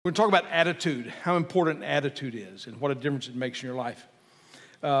We're going to talk about attitude, how important attitude is, and what a difference it makes in your life.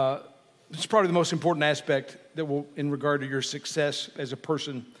 It's probably the most important aspect that will, in regard to your success as a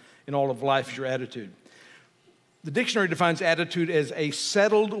person in all of life, is your attitude. The dictionary defines attitude as a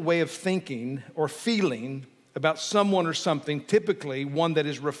settled way of thinking or feeling about someone or something, typically one that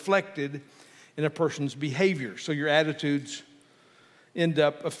is reflected in a person's behavior. So your attitudes end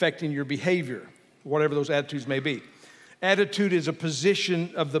up affecting your behavior, whatever those attitudes may be. Attitude is a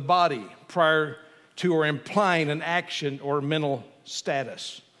position of the body prior to or implying an action or mental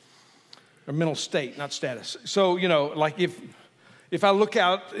status, or mental state, not status. So, like if I look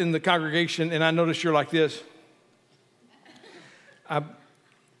out in the congregation and I notice you're like this, I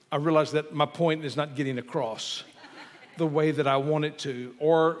realize that my point is not getting across the way that I want it to.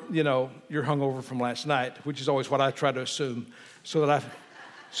 Or, you're hungover from last night, which is always what I try to assume, so that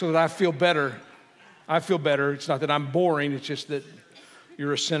I feel better. I feel better. It's not that I'm boring. It's just that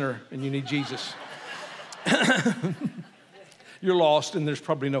you're a sinner and you need Jesus. You're lost and there's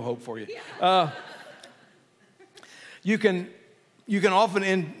probably no hope for you. You can often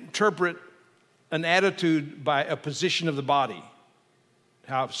interpret an attitude by a position of the body.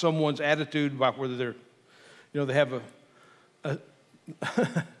 How someone's attitude, by whether they're, they have the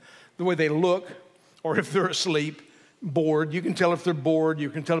way they look, or if they're asleep, bored. You can tell if they're bored. You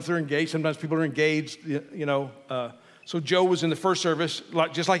can tell if they're engaged. Sometimes people are engaged, So Joe was in the first service,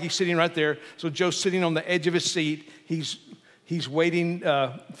 just like he's sitting right there. So Joe's sitting on the edge of his seat. He's waiting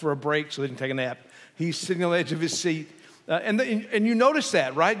for a break so they can take a nap. He's sitting on the edge of his seat. And you notice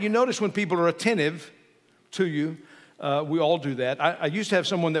that, right? You notice when people are attentive to you. We all do that. I used to have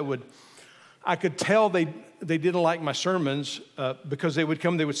someone that I could tell they didn't like my sermons because they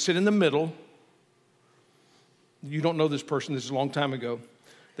would sit in the middle. You don't know this person. This is a long time ago.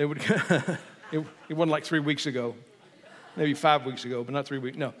 They would. It wasn't like 3 weeks ago, maybe 5 weeks ago, but not 3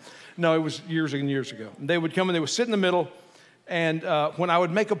 weeks. No, it was years and years ago. They would come and they would sit in the middle, and when I would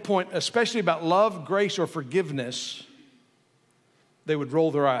make a point, especially about love, grace, or forgiveness, they would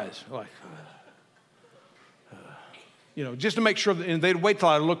roll their eyes like, just to make sure that, and they'd wait till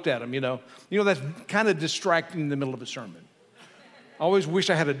I looked at them. That's kind of distracting in the middle of a sermon. I always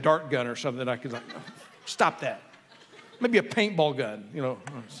wish I had a dart gun or something that I could stop that. Maybe a paintball gun,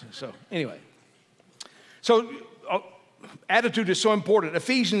 So anyway. So attitude is so important.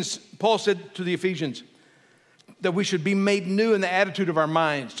 Paul said to the Ephesians that we should be made new in the attitude of our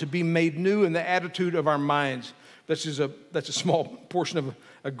minds. To be made new in the attitude of our minds. That's a small portion of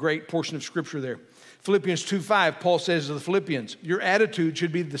a great portion of Scripture there. Philippians 2:5, Paul says to the Philippians, your attitude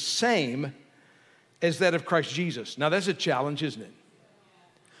should be the same as that of Christ Jesus. Now that's a challenge, isn't it?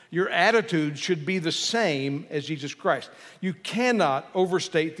 Your attitude should be the same as Jesus Christ. You cannot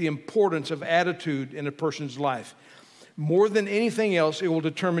overstate the importance of attitude in a person's life. More than anything else, it will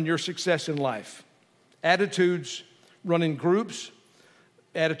determine your success in life. Attitudes run in groups.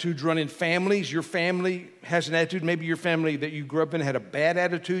 Attitudes run in families. Your family has an attitude. Maybe your family that you grew up in had a bad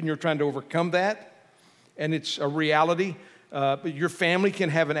attitude and you're trying to overcome that. And it's a reality. But your family can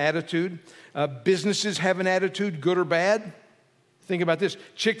have an attitude. Businesses have an attitude, good or bad. Think about this.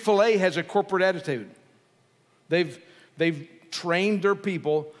 Chick-fil-A has a corporate attitude. They've trained their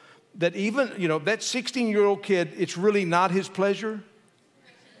people that even, that 16-year-old kid, it's really not his pleasure.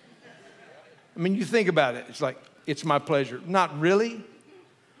 I mean, you think about it. It's like, it's my pleasure. Not really.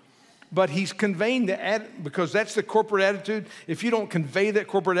 But he's conveying because that's the corporate attitude. If you don't convey that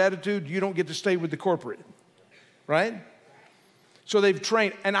corporate attitude, you don't get to stay with the corporate. Right? So they've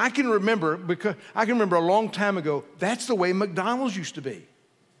trained, and I can remember a long time ago, that's the way McDonald's used to be.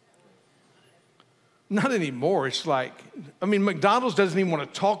 Not anymore. It's like, McDonald's doesn't even want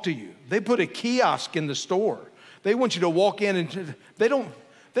to talk to you. They put a kiosk in the store. They want you to walk in and they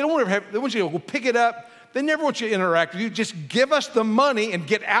want you to go pick it up. They never want you to interact with you. Just give us the money and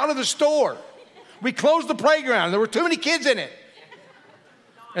get out of the store. We closed the playground. There were too many kids in it.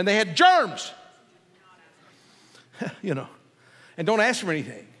 And they had germs. And don't ask for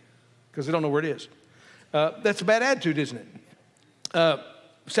anything because they don't know where it is. That's a bad attitude, isn't it?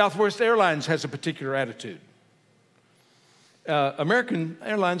 Southwest Airlines has a particular attitude. American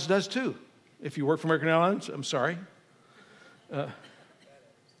Airlines does too. If you work for American Airlines, I'm sorry. They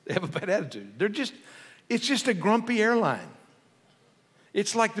have a bad attitude. It's just a grumpy airline.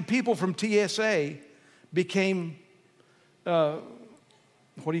 It's like the people from TSA became, what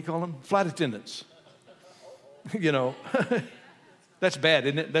do you call them? Flight attendants. That's bad,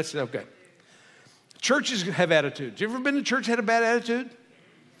 isn't it? That's okay. Churches have attitudes. You ever been to church that had a bad attitude?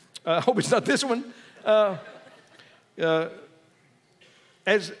 I hope it's not this one.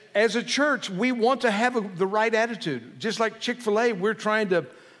 As a church, we want to have the right attitude. Just like Chick-fil-A, we're trying to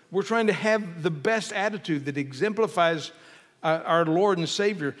We're trying to have the best attitude that exemplifies our Lord and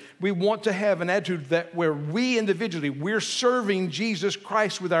Savior. We want to have an attitude that where we individually, we're serving Jesus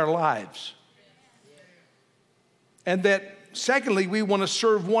Christ with our lives. And that, secondly, we want to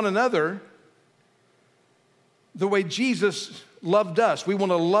serve one another the way Jesus loved us. We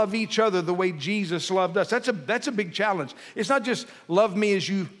want to love each other the way Jesus loved us. That's a big challenge. It's not just love me as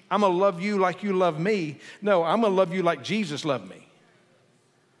you, I'm going to love you like you love me. No, I'm going to love you like Jesus loved me.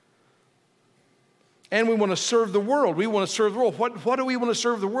 And we want to serve the world. We want to serve the world. What do we want to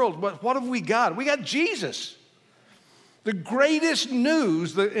serve the world? What have we got? We got Jesus. The greatest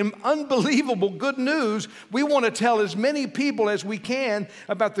news, the unbelievable good news, we want to tell as many people as we can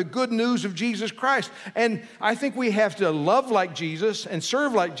about the good news of Jesus Christ. And I think we have to love like Jesus and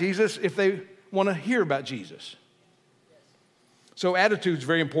serve like Jesus if they want to hear about Jesus. So attitude is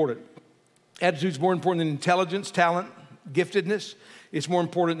very important. Attitude is more important than intelligence, talent, giftedness. It's more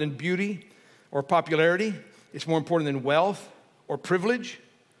important than beauty or popularity. It's more important than wealth or privilege.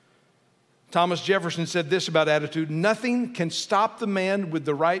 Thomas Jefferson said this about attitude: nothing can stop the man with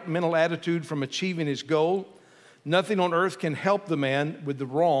the right mental attitude from achieving his goal. Nothing on earth can help the man with the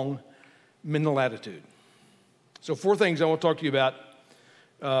wrong mental attitude. So 4 things I want to talk to you about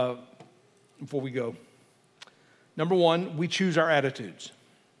before we go. Number 1, we choose our attitudes.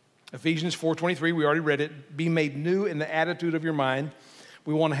 Ephesians 4:23, we already read it. Be made new in the attitude of your mind.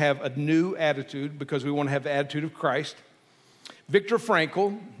 We want to have a new attitude because we want to have the attitude of Christ. Viktor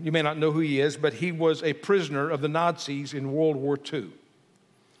Frankl, you may not know who he is, but he was a prisoner of the Nazis in World War II.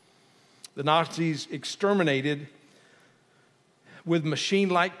 The Nazis exterminated with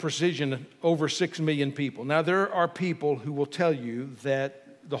machine-like precision over 6 million people. Now, there are people who will tell you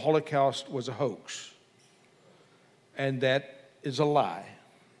that the Holocaust was a hoax, and that is a lie.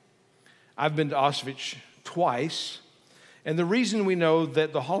 I've been to Auschwitz twice. And the reason we know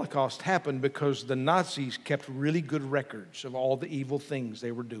that the Holocaust happened because the Nazis kept really good records of all the evil things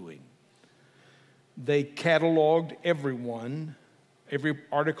they were doing. They cataloged everyone, every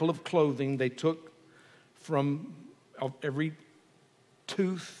article of clothing they took from every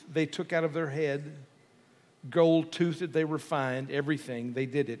tooth they took out of their head, gold tooth that they refined, everything. They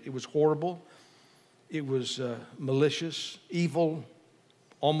did it. It was horrible. It was malicious, evil,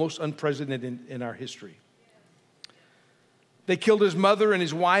 almost unprecedented in our history. They killed his mother and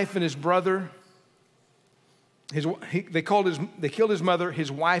his wife and his brother. They killed his mother,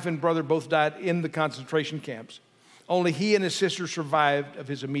 his wife and brother both died in the concentration camps. Only he and his sister survived of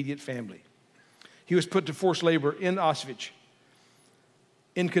his immediate family. He was put to forced labor in Auschwitz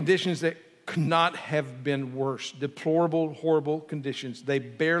in conditions that could not have been worse. Deplorable, horrible conditions. They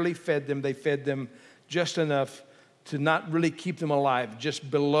barely fed them. They fed them just enough to not really keep them alive, just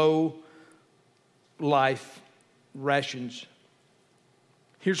below life rations.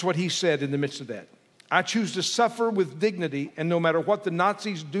 Here's what he said in the midst of that. I choose to suffer with dignity, and no matter what the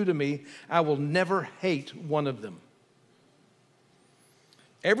Nazis do to me, I will never hate one of them.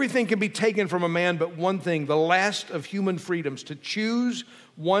 Everything can be taken from a man but one thing, the last of human freedoms, to choose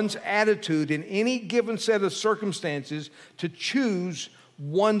one's attitude in any given set of circumstances, to choose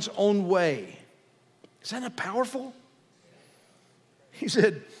one's own way. Isn't that powerful? He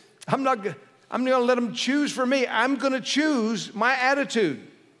said, I'm not going to let them choose for me. I'm going to choose my attitude.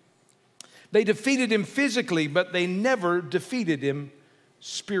 They defeated him physically, but they never defeated him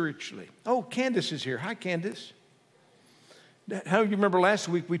spiritually. Oh, Candace is here. Hi, Candace. How do you remember last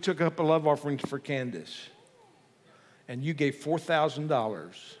week we took up a love offering for Candace? And you gave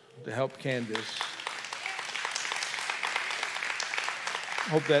 $4,000 to help Candace.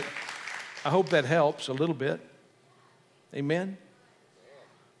 I hope that helps a little bit. Amen?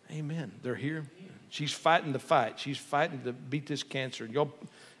 Amen. They're here. She's fighting the fight. She's fighting to beat this cancer. Y'all,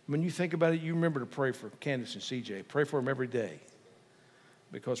 when you think about it, you remember to pray for Candace and CJ. Pray for them every day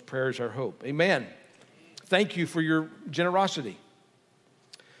because prayer is our hope. Amen. Thank you for your generosity.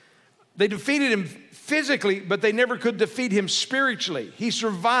 They defeated him physically, but they never could defeat him spiritually. He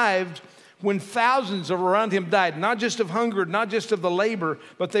survived when thousands around him died, not just of hunger, not just of the labor,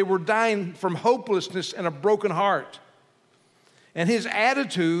 but they were dying from hopelessness and a broken heart. And his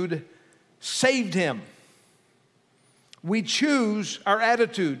attitude saved him. We choose our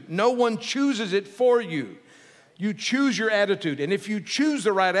attitude. No one chooses it for you. You choose your attitude. And if you choose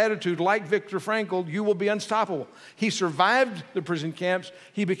the right attitude, like Viktor Frankl, you will be unstoppable. He survived the prison camps.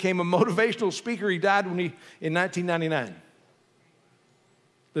 He became a motivational speaker. He died in 1999.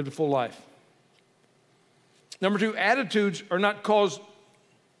 Lived a full life. Number 2, attitudes are not caused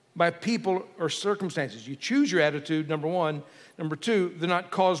by people or circumstances. You choose your attitude, number 1. Number 2, they're not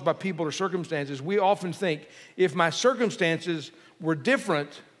caused by people or circumstances. We often think, if my circumstances were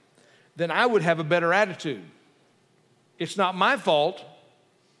different, then I would have a better attitude. It's not my fault,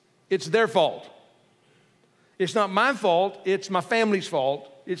 it's their fault. It's not my fault, it's my family's fault.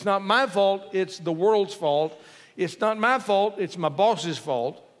 It's not my fault, it's the world's fault. It's not my fault, it's my boss's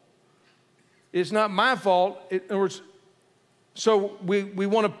fault. It's not my fault. In other words, so we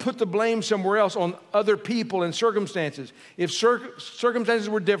want to put the blame somewhere else on other people and circumstances. If circumstances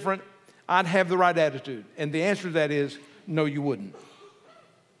were different, I'd have the right attitude. And the answer to that is, no, you wouldn't.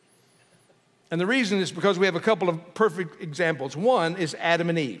 And the reason is because we have a couple of perfect examples. One is Adam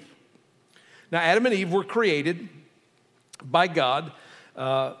and Eve. Now, Adam and Eve were created by God.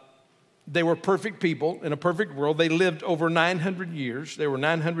 They were perfect people in a perfect world. They lived over 900 years. They were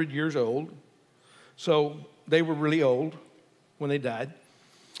 900 years old. So they were really old when they died.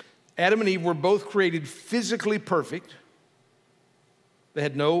 Adam and Eve were both created physically perfect. They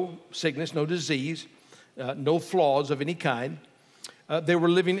had no sickness, no disease, no flaws of any kind. They were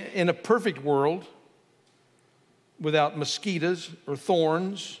living in a perfect world without mosquitoes or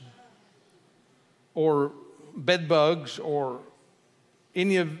thorns or bed bugs or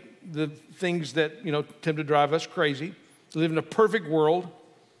any of the things that, tend to drive us crazy. They live in a perfect world.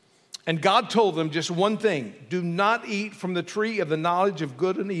 And God told them just one thing: do not eat from the tree of the knowledge of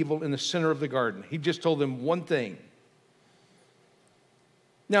good and evil in the center of the garden. He just told them one thing.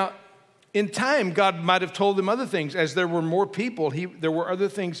 Now, in time, God might have told them other things. As there were more people, there were other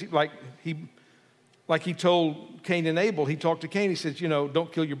things like he told Cain and Abel. He talked to Cain. He says,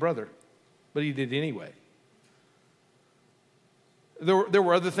 don't kill your brother. But he did anyway. There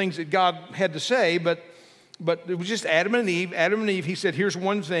were other things that God had to say, but it was just Adam and Eve. Adam and Eve, he said, here's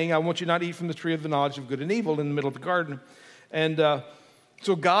one thing. I want you not to eat from the tree of the knowledge of good and evil in the middle of the garden. And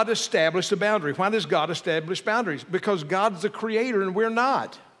so God established a boundary. Why does God establish boundaries? Because God's the creator and we're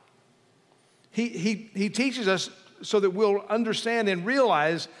not. He teaches us so that we'll understand and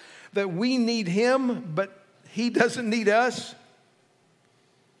realize that we need him, but he doesn't need us.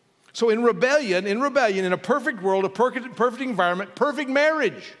 So in rebellion, in a perfect world, a perfect environment, perfect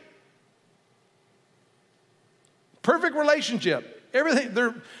marriage, perfect relationship, everything,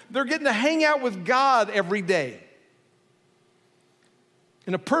 they're getting to hang out with God every day.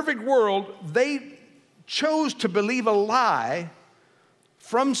 In a perfect world, they chose to believe a lie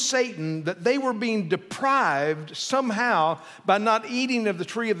from Satan that they were being deprived somehow by not eating of the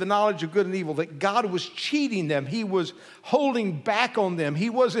tree of the knowledge of good and evil, that God was cheating them. He was holding back on them. He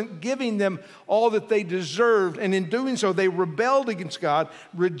wasn't giving them all that they deserved. And in doing so, they rebelled against God,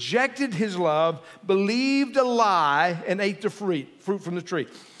 rejected his love, believed a lie, and ate the fruit from the tree.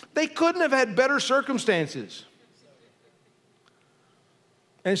 They couldn't have had better circumstances.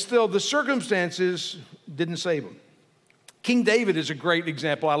 And still, the circumstances didn't save them. King David is a great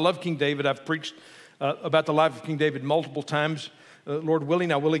example. I love King David. I've preached about the life of King David multiple times. Lord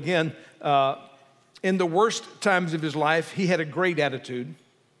willing, I will again. In the worst times of his life, he had a great attitude.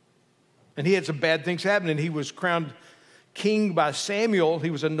 And he had some bad things happen. And he was crowned king by Samuel.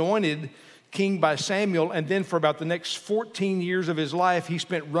 He was anointed king by Samuel. And then for about the next 14 years of his life, he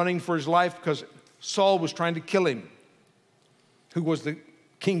spent running for his life because Saul was trying to kill him, who was the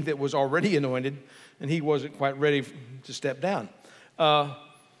king that was already anointed. And he wasn't quite ready to step down.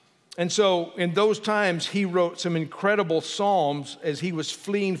 And so in those times, he wrote some incredible psalms as he was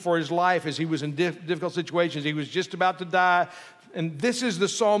fleeing for his life, as he was in difficult situations. He was just about to die. And this is the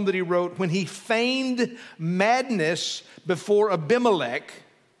psalm that he wrote when he feigned madness before Abimelech.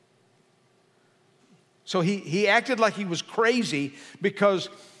 So he acted like he was crazy because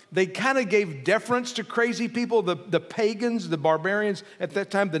they kind of gave deference to crazy people, the pagans, the barbarians at that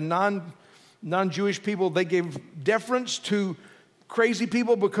time, the non-Jewish people. They gave deference to crazy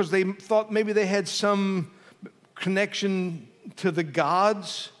people because they thought maybe they had some connection to the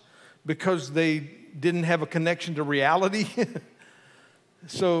gods because they didn't have a connection to reality.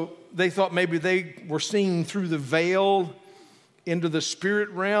 So they thought maybe they were seeing through the veil into the spirit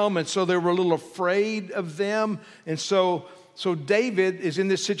realm, and so they were a little afraid of them. And so David is in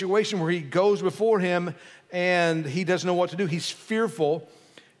this situation where he goes before him and he doesn't know what to do. He's fearful.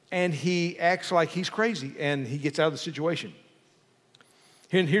 And he acts like he's crazy, and he gets out of the situation.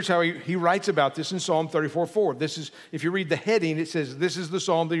 And here's how he writes about this in Psalm 34:4. This is, if you read the heading, it says, this is the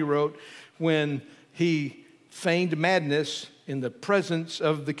psalm that he wrote when he feigned madness in the presence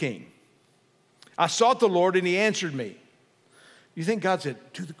of the king. I sought the Lord, and he answered me. You think God said,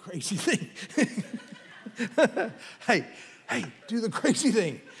 do the crazy thing? hey, do the crazy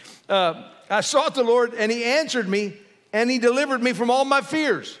thing. I sought the Lord, and he answered me, and he delivered me from all my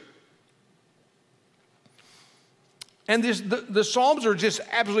fears. And the Psalms are just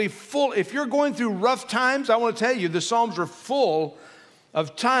absolutely full. If you're going through rough times, I want to tell you, the Psalms are full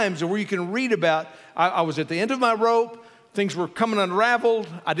of times where you can read about, I was at the end of my rope, things were coming unraveled,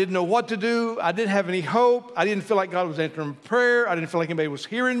 I didn't know what to do, I didn't have any hope, I didn't feel like God was answering prayer, I didn't feel like anybody was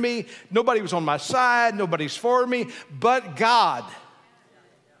hearing me, nobody was on my side, nobody's for me, but God.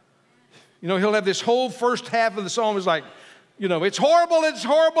 You know, he'll have this whole first half of the psalm is like, you know, it's horrible, it's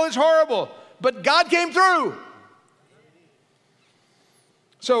horrible, it's horrible, but God came through.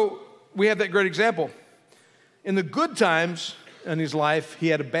 So we have that great example. In the good times in his life, he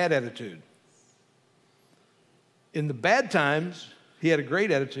had a bad attitude. In the bad times, he had a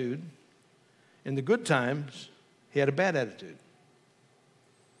great attitude. In the good times, he had a bad attitude.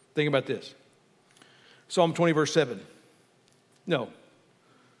 Think about this. Psalm 20, verse 7. No.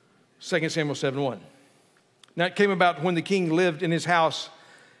 2 Samuel 7:1. Now it came about when the king lived in his house,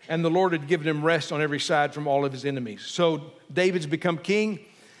 and the Lord had given him rest on every side from all of his enemies. So David's become king.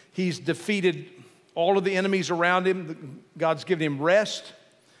 He's defeated all of the enemies around him. God's given him rest,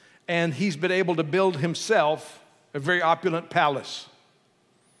 and he's been able to build himself a very opulent palace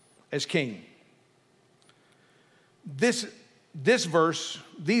as king. These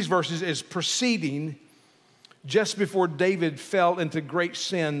verses is preceding just before David fell into great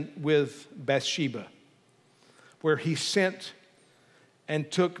sin with Bathsheba, where he sent and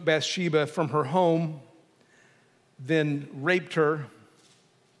took Bathsheba from her home, then raped her,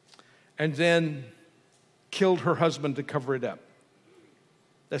 and then killed her husband to cover it up.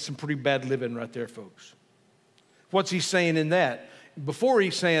 That's some pretty bad living right there, folks. What's he saying in that? Before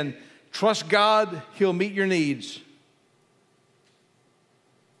he's saying, trust God, he'll meet your needs.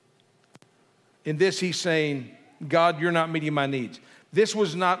 In this, he's saying, God, you're not meeting my needs. This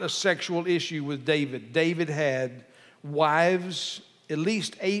was not a sexual issue with David. David had wives, at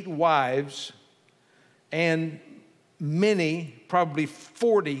least 8 wives, and many, probably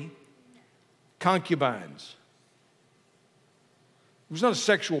 40 concubines. It was not a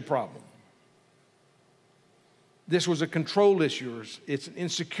sexual problem. This was a control issue. It's an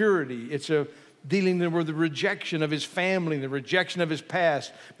insecurity. It's a dealing with the rejection of his family, the rejection of his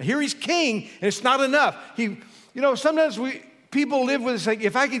past. But here he's king, and it's not enough. Sometimes people live with this like,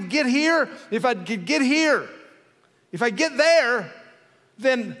 if I could get here, if I get there,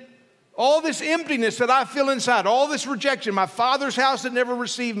 then all this emptiness that I feel inside, all this rejection, my father's house that never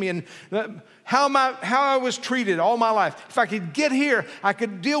received me, and how I was treated all my life. If I could get here, I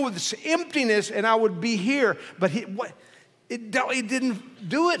could deal with this emptiness and I would be here. But it didn't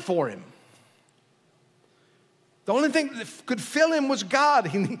do it for him. The only thing that could fill him was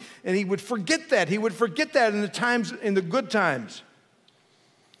God, and he would forget that. He would forget that in the good times.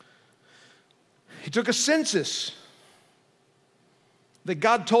 He took a census that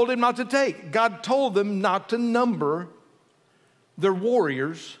God told him not to take. God told them not to number their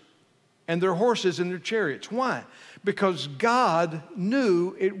warriors and their horses and their chariots. Why? Because God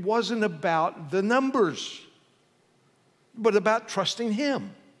knew it wasn't about the numbers, but about trusting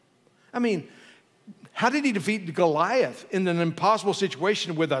him. I mean, how did he defeat Goliath in an impossible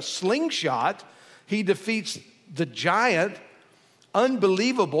situation with a slingshot? He defeats the giant.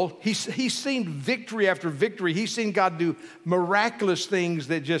 Unbelievable. He's seen victory after victory. He's seen God do miraculous things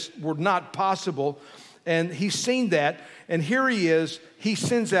that just were not possible. And he's seen that. And here he is. He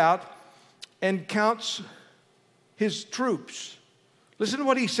sends out and counts his troops. Listen to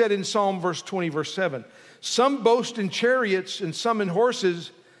what he said in Psalm verse 20, verse 7. Some boast in chariots and some in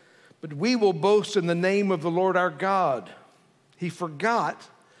horses, but we will boast in the name of the Lord our God. He forgot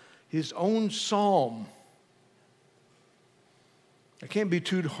his own psalm. I can't be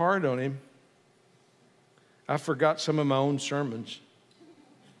too hard on him. I forgot some of my own sermons.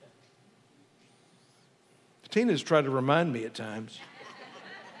 Tina's tried to remind me at times.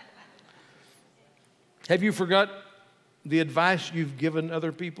 Have you forgot the advice you've given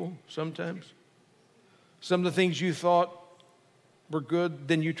other people sometimes? Some of the things you thought were good,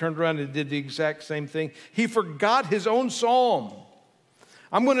 then you turned around and did the exact same thing. He forgot his own psalm.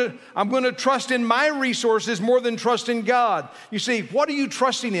 I'm going to trust in my resources more than trust in God. You see, what are you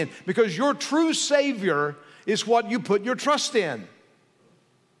trusting in? Because your true Savior is what you put your trust in.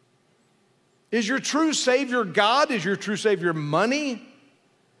 Is your true Savior God? Is your true Savior money?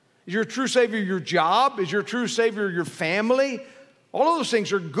 Is your true Savior your job? Is your true Savior your family? All of those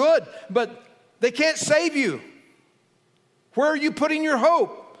things are good, but they can't save you. Where are you putting your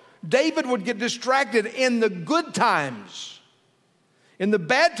hope? David would get distracted in the good times. In the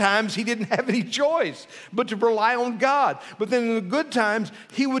bad times, he didn't have any choice but to rely on God. But then in the good times,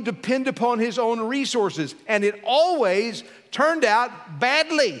 he would depend upon his own resources. And it always turned out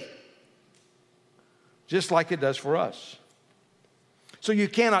badly, just like it does for us. So you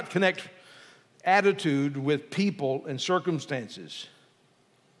cannot connect attitude with people and circumstances.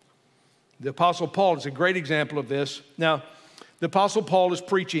 The Apostle Paul is a great example of this. Now, the Apostle Paul is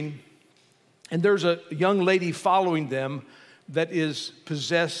preaching, and there's a young lady following them that is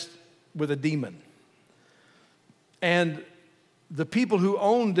possessed with a demon. And the people who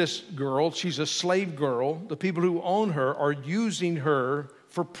own this girl, she's a slave girl, the people who own her are using her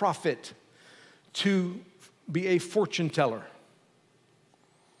for profit to be a fortune teller.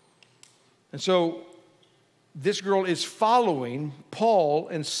 And so this girl is following Paul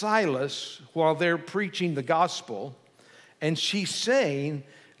and Silas while they're preaching the gospel, and she's saying,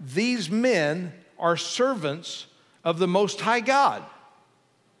 these men are servants of the Most High God,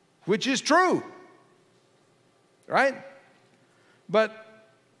 which is true, right? But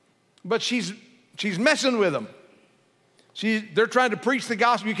she's messing with them. They're trying to preach the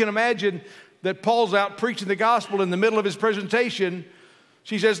gospel. You can imagine that Paul's out preaching the gospel in the middle of his presentation.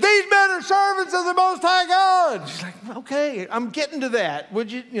 She says, these men are servants of the Most High God. She's like, okay, I'm getting to that.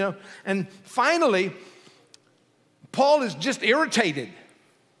 Would you, And finally, Paul is just irritated.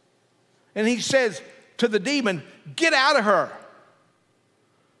 And he says to the demon, get out of her.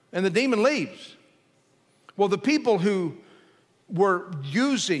 And the demon leaves. Well, the people who were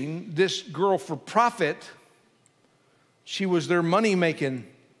using this girl for profit, she was their money-making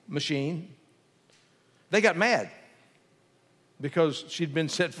machine, they got mad because she'd been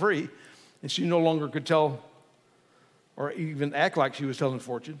set free and she no longer could tell or even act like she was telling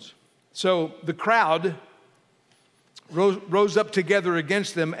fortunes. So the crowd rose up together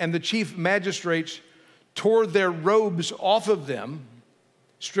against them, and the chief magistrates tore their robes off of them,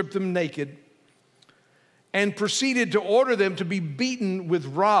 stripped them naked, and proceeded to order them to be beaten with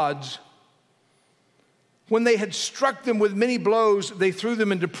rods. When they had struck them with many blows, they threw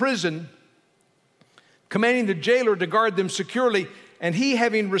them into prison, commanding the jailer to guard them securely. And he,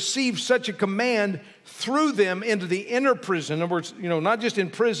 having received such a command, threw them into the inner prison. In other words, not just in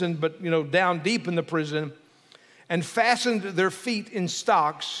prison, but, down deep in the prison, and fastened their feet in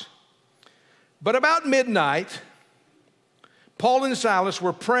stocks. But about midnight, Paul and Silas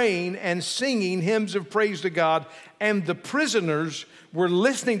were praying and singing hymns of praise to God, and the prisoners were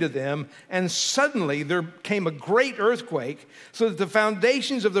listening to them, and suddenly there came a great earthquake, so that the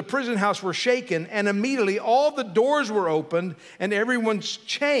foundations of the prison house were shaken, and immediately all the doors were opened, and everyone's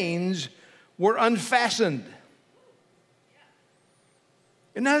chains were unfastened.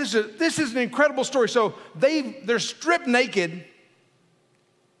 And now this is an incredible story. So they're stripped naked.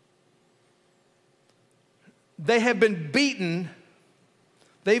 They have been beaten.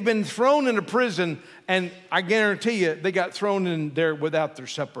 They've been thrown into prison, and I guarantee you, they got thrown in there without their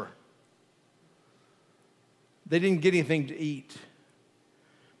supper. They didn't get anything to eat.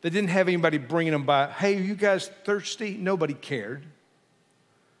 They didn't have anybody bringing them by. Hey, are you guys thirsty? Nobody cared.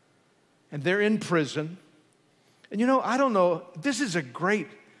 And they're in prison. And I don't know, this is a great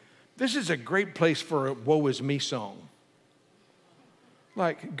place for a woe is me song.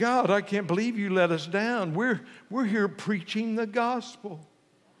 Like, God, I can't believe you let us down. We're here preaching the gospel.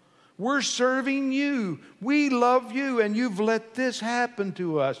 We're serving you. We love you, and you've let this happen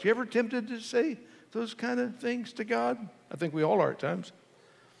to us. You ever tempted to say those kind of things to God? I think we all are at times.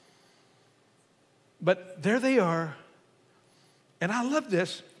 But there they are. And I love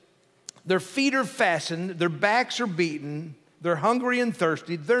this. Their feet are fastened. Their backs are beaten. They're hungry and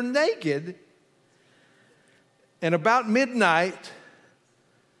thirsty. They're naked. And about midnight,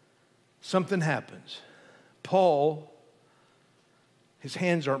 something happens. Paul, his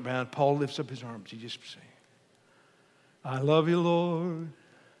hands aren't bound. Paul lifts up his arms. He just says, I love you, Lord.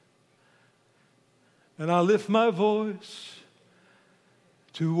 And I lift my voice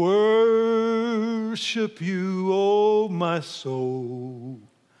to worship you, oh my soul.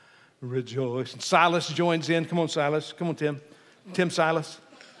 Rejoice. And Silas joins in. Come on, Silas. Come on, Tim. Tim, Silas.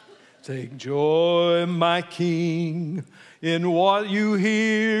 Take joy, my King, in what you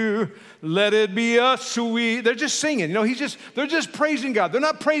hear. Let it be a sweet. They're just singing. They're just praising God. They're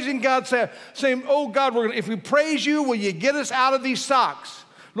not praising God saying, oh God, if we praise you, will you get us out of these socks?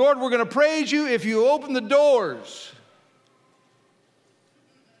 Lord, we're going to praise you if you open the doors.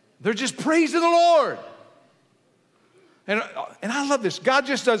 They're just praising the Lord. And I love this. God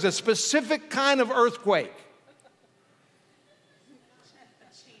just does a specific kind of earthquake.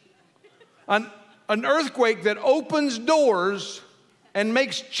 An earthquake that opens doors and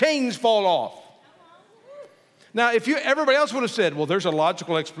makes chains fall off. Now, everybody else would have said, well, there's a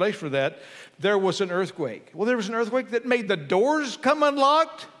logical explanation for that. There was an earthquake. Well, there was an earthquake that made the doors come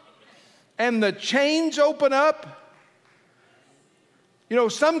unlocked and the chains open up.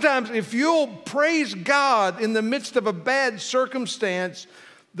 Sometimes if you'll praise God in the midst of a bad circumstance,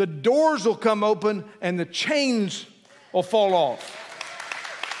 the doors will come open and the chains will fall off.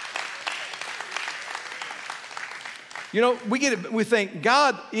 You know, we think,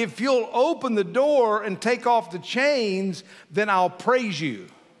 God, if you'll open the door and take off the chains, then I'll praise you.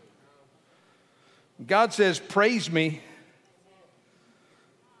 God says, praise me.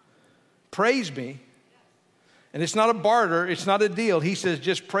 Praise me. And it's not a barter, it's not a deal. He says,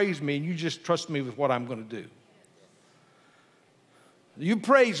 just praise me and you just trust me with what I'm going to do. You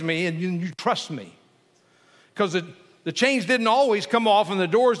praise me and you trust me. Because the chains didn't always come off and the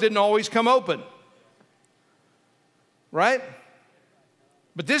doors didn't always come open. Right?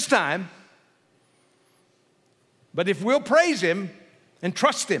 But this time, but if we'll praise him and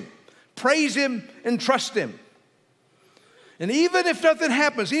trust him, praise him and trust him. And even if nothing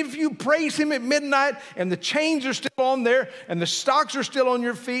happens, even if you praise him at midnight and the chains are still on there and the stocks are still on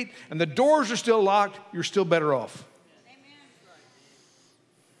your feet and the doors are still locked, you're still better off.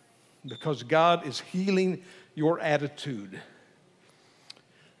 Because God is healing your attitude.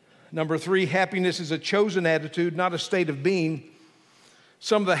 Number 3, happiness is a chosen attitude, not a state of being.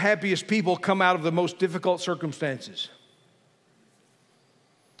 Some of the happiest people come out of the most difficult circumstances.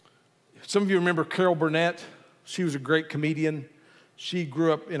 Some of you remember Carol Burnett. She was a great comedian. She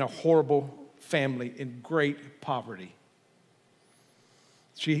grew up in a horrible family in great poverty.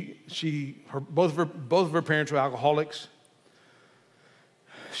 Both of her parents were alcoholics.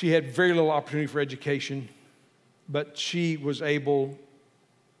 She had very little opportunity for education, but she was able,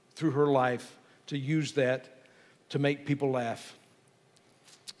 through her life, to use that to make people laugh.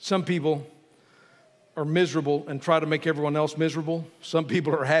 Some people are miserable and try to make everyone else miserable. Some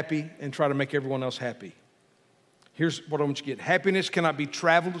people are happy and try to make everyone else happy. Here's what I want you to get. Happiness cannot be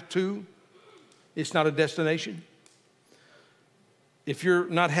traveled to. It's not a destination. If you're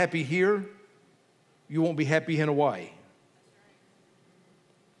not happy here, you won't be happy in Hawaii.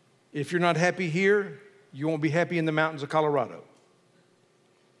 If you're not happy here, you won't be happy in the mountains of Colorado.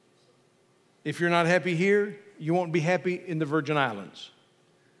 If you're not happy here, you won't be happy in the Virgin Islands.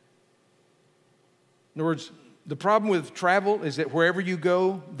 In other words, the problem with travel is that wherever you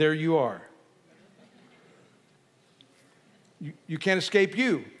go, there you are. You can't escape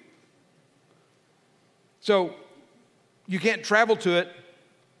you. So you can't travel to it.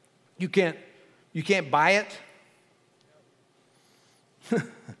 You can't buy it.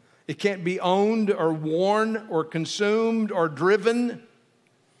 It can't be owned or worn or consumed or driven.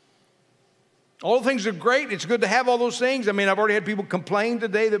 All things are great. It's good to have all those things. I mean, I've already had people complain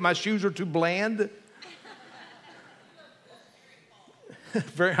today that my shoes are too bland.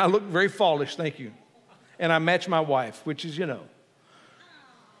 I look very fallish, thank you. And I match my wife, which is,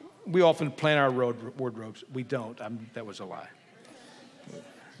 we often plan our wardrobes. We don't. That was a lie.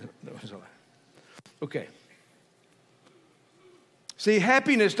 That was a lie. Okay. See,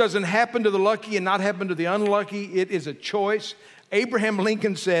 happiness doesn't happen to the lucky and not happen to the unlucky. It is a choice. Abraham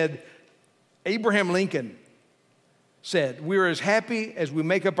Lincoln said, we're as happy as we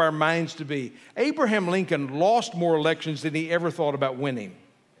make up our minds to be. Abraham Lincoln lost more elections than he ever thought about winning.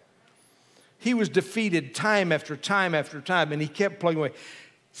 He was defeated time after time after time, and he kept plugging away.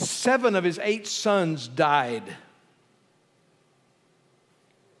 7 of his 8 sons died.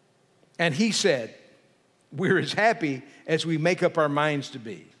 And he said, we're as happy as we make up our minds to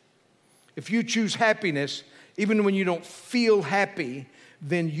be. If you choose happiness, even when you don't feel happy,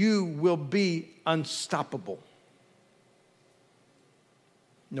 then you will be unstoppable.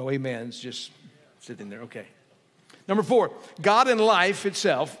 No amens, just sitting there. Okay. Number 4, God in life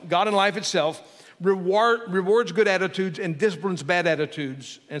itself rewards good attitudes and disciplines bad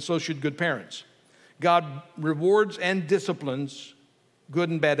attitudes, and so should good parents. God rewards and disciplines good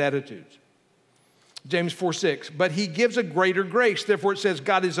and bad attitudes. James 4:6, but he gives a greater grace. Therefore it says,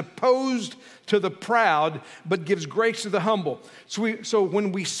 God is opposed to the proud, but gives grace to the humble. So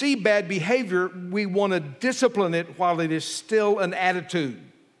when we see bad behavior, we want to discipline it while it is still an attitude.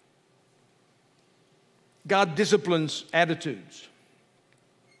 God disciplines attitudes.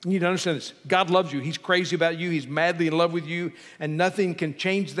 You need to understand this. God loves you. He's crazy about you. He's madly in love with you, and nothing can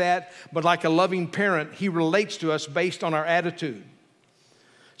change that. But like a loving parent, he relates to us based on our attitude.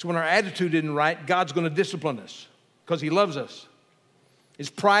 So when our attitude isn't right, God's going to discipline us because he loves us. Is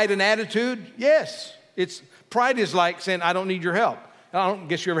pride an attitude? Yes. Pride is like saying, I don't need your help. I don't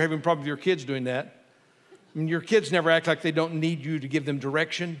guess you're ever having a problem with your kids doing that. I mean, your kids never act like they don't need you to give them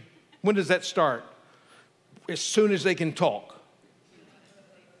direction. When does that start? As soon as they can talk.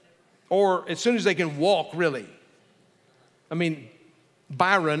 Or as soon as they can walk, really. I mean,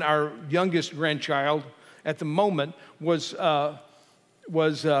 Byron, our youngest grandchild, at the moment was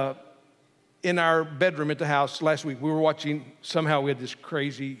in our bedroom at the house last week. We were watching, somehow we had this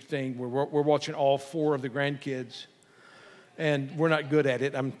crazy thing where we're watching all 4 of the grandkids. And we're not good at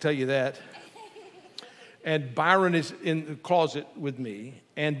it, I'm going to tell you that. And Byron is in the closet with me,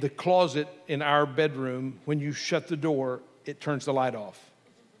 and the closet in our bedroom, when you shut the door, it turns the light off.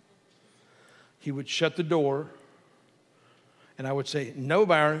 He would shut the door, and I would say, "No,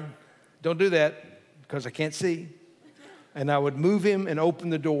 Byron, don't do that, because I can't see." And I would move him and open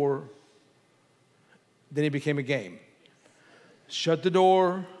the door. Then it became a game. Shut the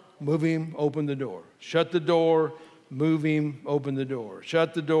door, move him, open the door. Shut the door, move him, open the door.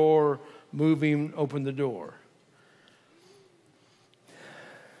 Shut the door, move him, open the door.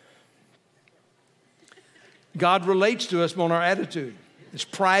 God relates to us on our attitude. Is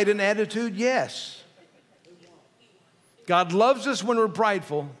pride an attitude? Yes. God loves us when we're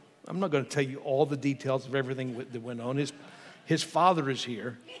prideful. I'm not going to tell you all the details of everything that went on. His father is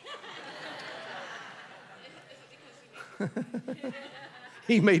here.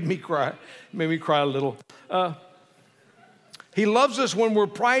 He made me cry. Made me cry a little. He loves us when we're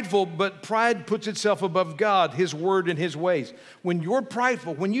prideful, but pride puts itself above God, His word, and His ways. When you're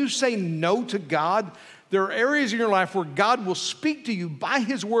prideful, when you say no to God, there are areas in your life where God will speak to you by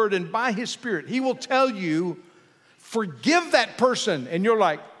His word and by His Spirit. He will tell you, forgive that person. And you're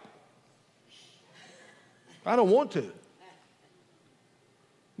like, I don't want to.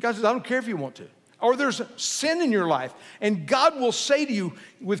 God says, I don't care if you want to. Or there's sin in your life, and God will say to you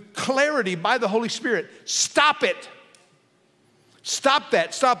with clarity by the Holy Spirit, stop it. Stop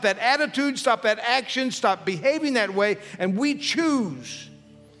that. Stop that attitude. Stop that action. Stop behaving that way. And we choose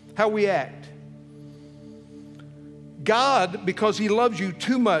how we act. God, because He loves you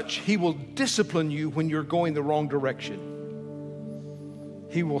too much, He will discipline you when you're going the wrong direction.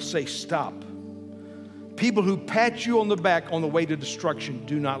 He will say, stop. People who pat you on the back on the way to destruction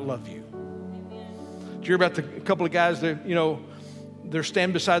do not love you. Did you hear about a couple of guys that, they're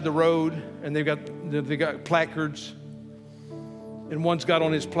standing beside the road and they got placards. And one's got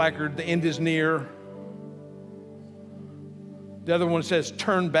on his placard, the end is near. The other one says,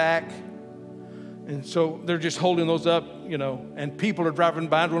 turn back. And so they're just holding those up, and people are driving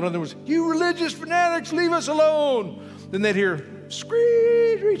by, and one of them was, you religious fanatics, leave us alone. Then they'd hear,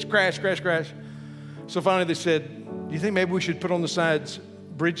 screech, crash, crash, crash. So finally they said, do you think maybe we should put on the sides,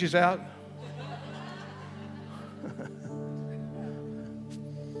 bridges out?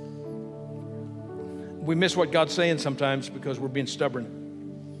 We miss what God's saying sometimes because we're being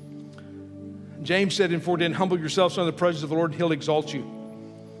stubborn. James said in 4:10, humble yourselves under the presence of the Lord, and He'll exalt you.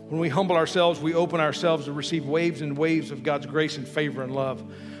 When we humble ourselves, we open ourselves to receive waves and waves of God's grace and favor and love.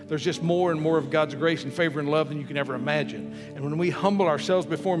 There's just more and more of God's grace and favor and love than you can ever imagine. And when we humble ourselves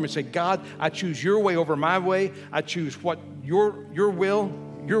before Him and say, God, I choose your way over my way. I choose what your will,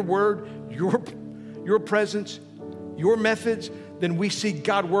 your word, your presence, your methods, then we see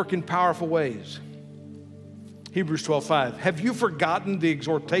God work in powerful ways. Hebrews 12:5. Have you forgotten the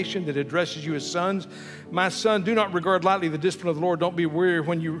exhortation that addresses you as sons? My son, do not regard lightly the discipline of the Lord. Don't be weary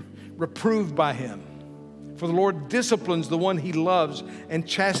when you're reproved by Him. For the Lord disciplines the one He loves and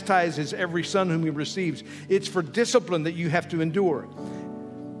chastises every son whom He receives. It's for discipline that you have to endure.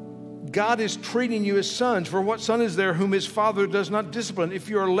 God is treating you as sons. For what son is there whom his father does not discipline? If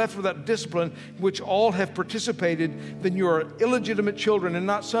you are left without discipline, which all have participated, then you are illegitimate children and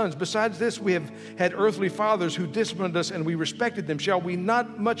not sons. Besides this, we have had earthly fathers who disciplined us and we respected them. Shall we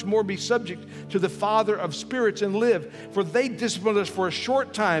not much more be subject to the Father of spirits and live? For they disciplined us for a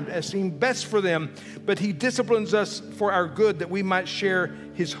short time as seemed best for them, but He disciplines us for our good, that we might share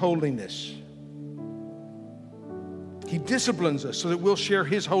His holiness. He disciplines us so that we'll share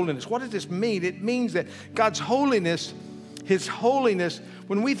His holiness. What does this mean? It means that God's holiness, His holiness,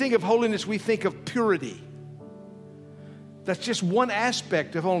 when we think of holiness, we think of purity. That's just one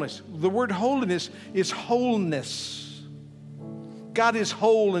aspect of holiness. The word holiness is wholeness. God is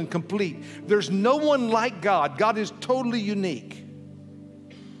whole and complete. There's no one like God. God is totally unique.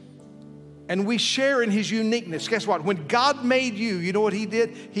 And we share in His uniqueness. Guess what? When God made you, you know what He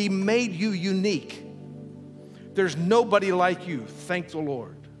did? He made you unique. There's nobody like you. Thank the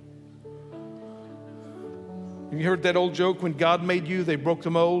Lord. Have you heard that old joke? When God made you, they broke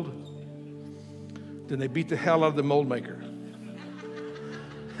the mold. Then they beat the hell out of the mold maker.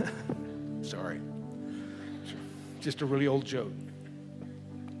 Sorry. Just a really old joke.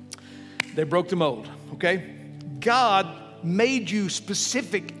 They broke the mold, okay? God made you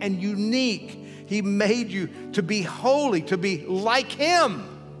specific and unique. He made you to be holy, to be like Him.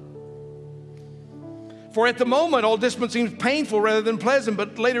 For at the moment, all discipline seems painful rather than pleasant,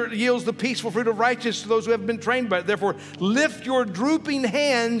 but later it yields the peaceful fruit of righteousness to those who have been trained by it. Therefore, lift your drooping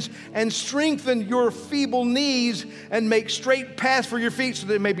hands and strengthen your feeble knees and make straight paths for your feet so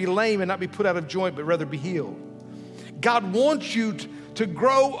that they may be lame and not be put out of joint, but rather be healed. God wants you to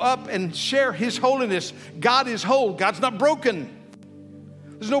grow up and share his holiness. God is whole. God's not broken.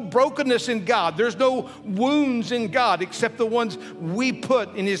 There's no brokenness in God. There's no wounds in God except the ones we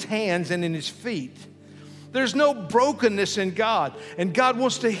put in his hands and in his feet. There's no brokenness in God. And God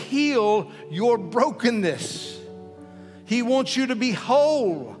wants to heal your brokenness. He wants you to be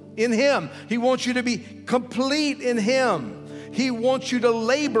whole in him. He wants you to be complete in him. He wants you to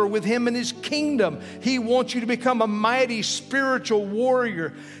labor with him in his kingdom. He wants you to become a mighty spiritual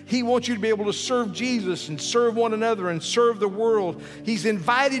warrior. He wants you to be able to serve Jesus and serve one another and serve the world. He's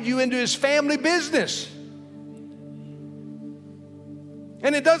invited you into his family business.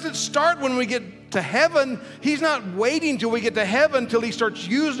 And it doesn't start when we get to heaven. He's not waiting till we get to heaven till he starts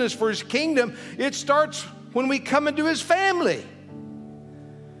using us for his kingdom. It starts when we come into his family.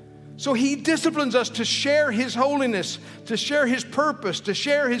 So he disciplines us to share his holiness, to share his purpose, to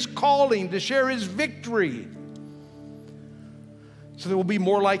share his calling, to share his victory, so that we'll be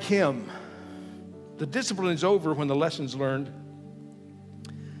more like him. The discipline is over when the lesson's learned.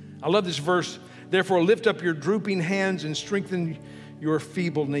 I love this verse. Therefore, lift up your drooping hands and strengthen your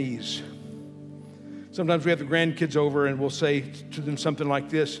feeble knees. Sometimes we have the grandkids over and we'll say to them something like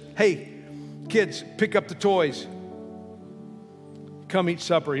this: hey, kids, pick up the toys. Come eat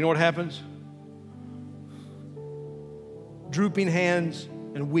supper. You know what happens? Drooping hands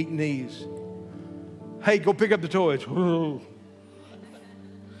and weak knees. Hey, go pick up the toys. You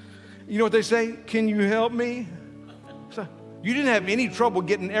know what they say? Can you help me? So, you didn't have any trouble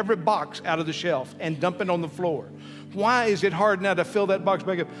getting every box out of the shelf and dumping on the floor. Why is it hard now to fill that box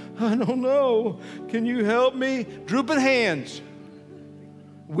back up? I don't know. Can you help me? Drooping hands.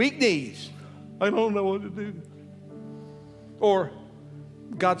 Weak knees. I don't know what to do. Or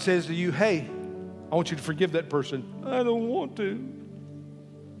God says to you, hey, I want you to forgive that person. I don't want to.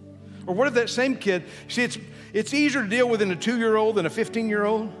 Or what if that same kid, see, it's easier to deal with in a 2-year-old than a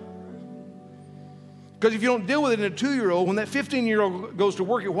 15-year-old. Because if you don't deal with it in a 2-year-old, when that 15-year-old goes to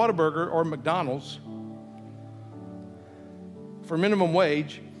work at Whataburger or McDonald's for minimum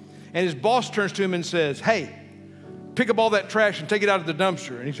wage, and his boss turns to him and says, hey, pick up all that trash and take it out of the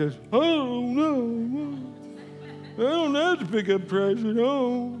dumpster. And he says, oh, no. I don't have to pick up trash at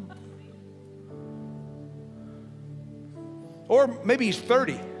home. Or maybe he's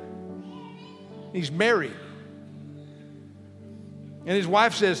 30. He's married. And his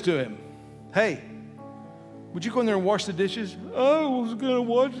wife says to him, hey, would you go in there and wash the dishes? I was going to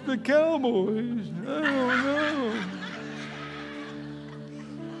watch the Cowboys. I don't know.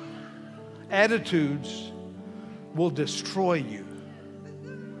 Attitudes will destroy you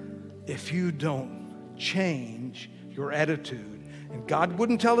if you don't change your attitude. And God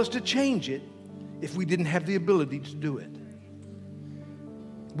wouldn't tell us to change it if we didn't have the ability to do it.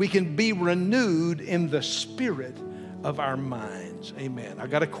 We can be renewed in the spirit of our minds. Amen. I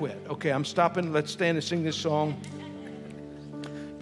got to quit. Okay, I'm stopping. Let's stand and sing this song.